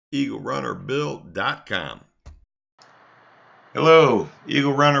EagleRunnerBill.com. Hello,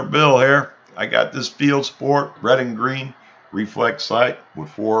 Eagle Runner Bill here. I got this FieldSport red and green reflex sight with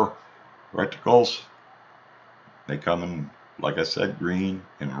 4 reticles. They come in, like I said, green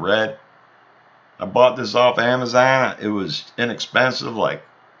and red. I bought this off Amazon. It was inexpensive, like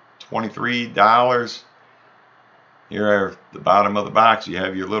 $23. Here at the bottom of the box you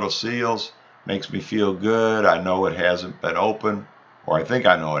have your little seals. Makes me feel good. I know it hasn't been opened, or I think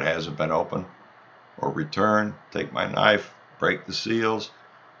I know it hasn't been opened or returned. Take my knife, break the seals,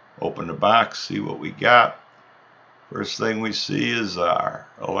 open the box, see what we got. First thing we see is our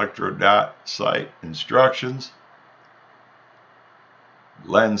electrodot sight instructions,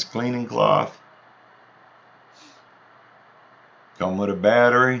 lens cleaning cloth, come with a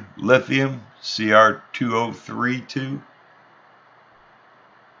battery, lithium CR2032,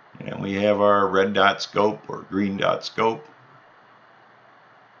 and we have our red dot scope or green dot scope.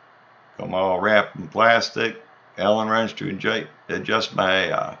 Come all wrapped in plastic, Allen wrench to adjust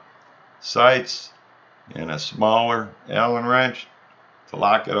my sights, and a smaller Allen wrench to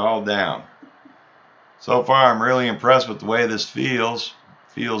lock it all down. So far I'm really impressed with the way this feels.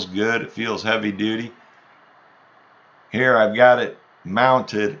 Feels good. It feels heavy duty. Here I've got it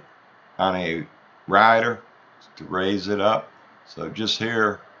mounted on a rider to raise it up. So just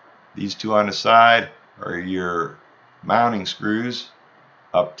here, these two on the side are your mounting screws.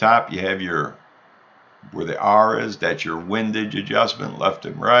 Up top you have your, where the R is, that's your windage adjustment, left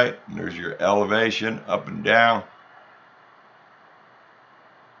and right, and there's your elevation up and down.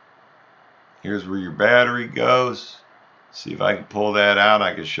 Here's where your battery goes. See if I can pull that out.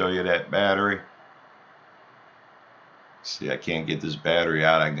 I can show you that battery. See, I can't get this battery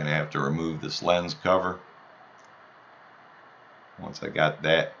out. I'm going to have to remove this lens cover. Once I got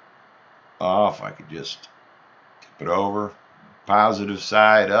that off, I could just tip it over. Positive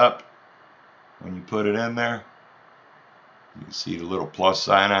side up. When you put it in there, you can see the little plus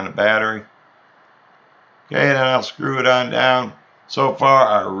sign on the battery. Okay, then I'll screw it on down. So far,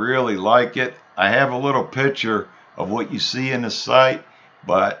 I really like it. I have a little picture of what you see in the sight,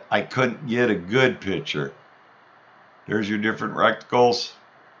 but I couldn't get a good picture. There's your different reticles.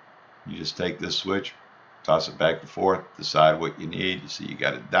 You just take this switch, toss it back and forth, decide what you need. You see you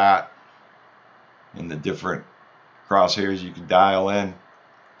got a dot, and the different crosshairs you can dial in.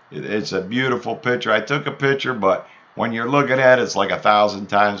 It's a beautiful picture. I took a picture, but when you're looking at it, it's like 1,000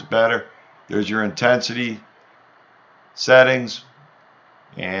 times better. There's your intensity settings,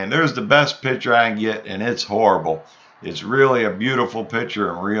 and there's the best picture I can get, and it's horrible. It's really a beautiful picture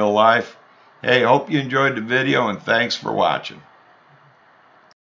in real life. Hey, hope you enjoyed the video, and thanks for watching.